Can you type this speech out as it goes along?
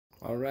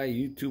All right,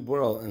 YouTube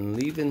world, and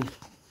leaving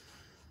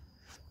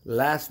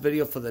last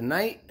video for the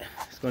night.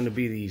 It's going to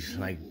be these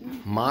like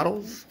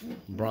models,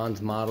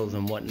 bronze models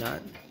and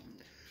whatnot.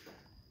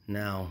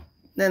 Now,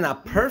 they're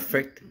not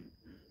perfect,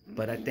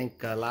 but I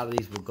think a lot of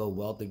these will go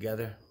well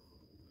together.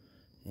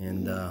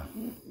 And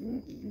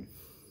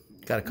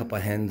got a couple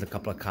of hens, a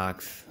couple of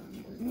cocks.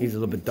 He's a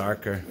little bit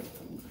darker,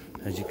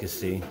 as you can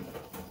see.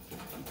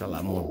 Got a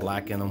lot more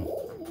black in them.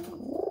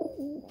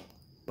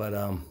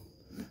 But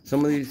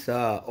some of these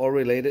are all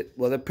related.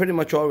 Well, they're pretty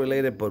much all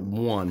related, but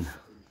one.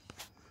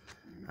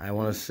 I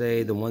want to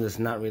say the one that's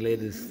not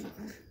related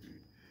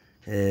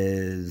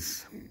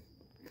is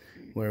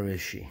where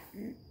is she?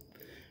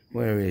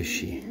 Where is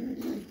she?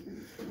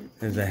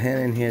 There's a hen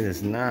in here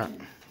that's not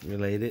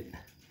related.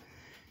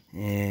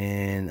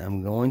 And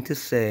I'm going to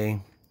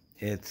say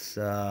it's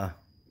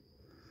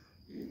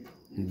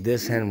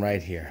this hen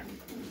right here.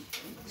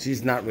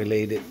 She's not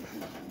related,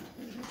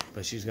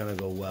 but she's going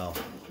to go well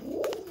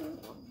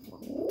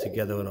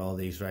together with all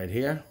these right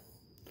here.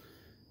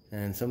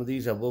 And some of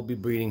these I will be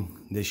breeding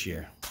this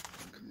year.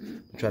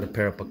 I'll try to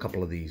pair up a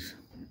couple of these.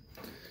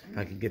 If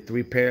I could get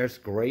 3 pairs,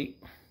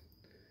 great.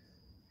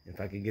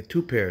 If I could get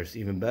 2 pairs,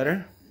 even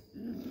better.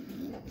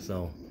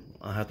 So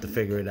I'll have to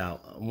figure it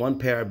out. 1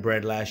 pair I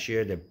bred last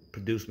year that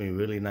produced me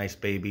really nice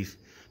babies,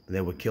 but they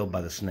were killed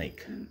by the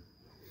snake.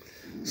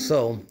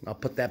 So I'll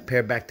put that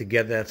pair back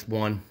together. That's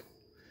one.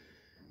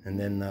 And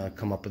then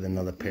come up with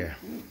another pair.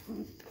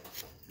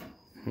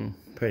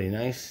 Pretty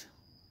nice.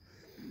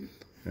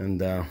 And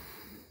got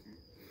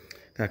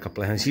a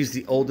couple of hens. She's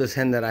the oldest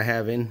hen that I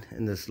have in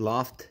this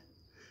loft.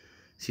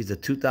 She's a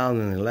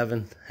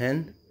 2011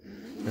 hen.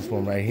 This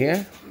one right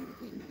here.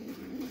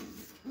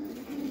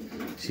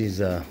 She's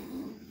the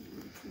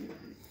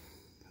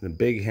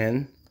big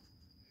hen.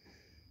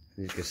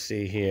 As you can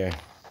see here.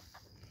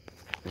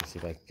 Let's see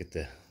if I can get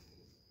the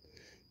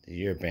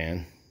ear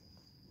band.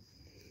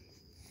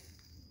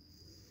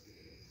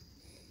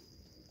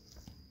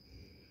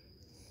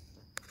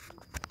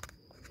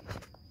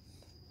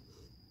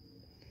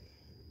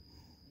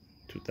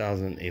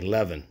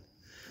 (2011).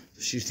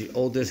 She's the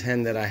oldest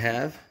hen that I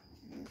have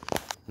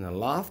in the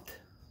loft,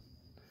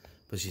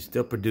 but she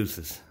still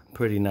produces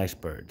pretty nice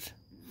birds.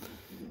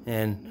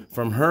 And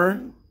from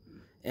her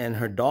and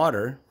her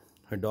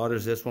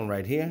daughter's this one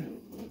right here,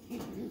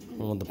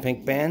 one with the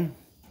pink band.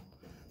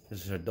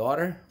 This is her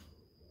daughter,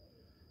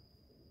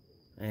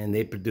 and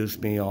they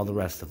produced me all the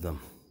rest of them,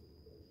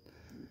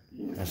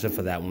 except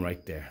for that one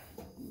right there.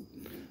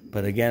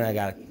 But again, I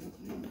got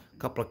a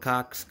couple of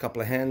cocks,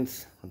 couple of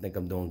hens. I think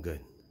I'm doing good.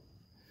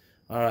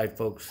 All right,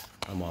 folks,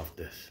 I'm off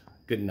this.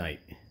 Good night.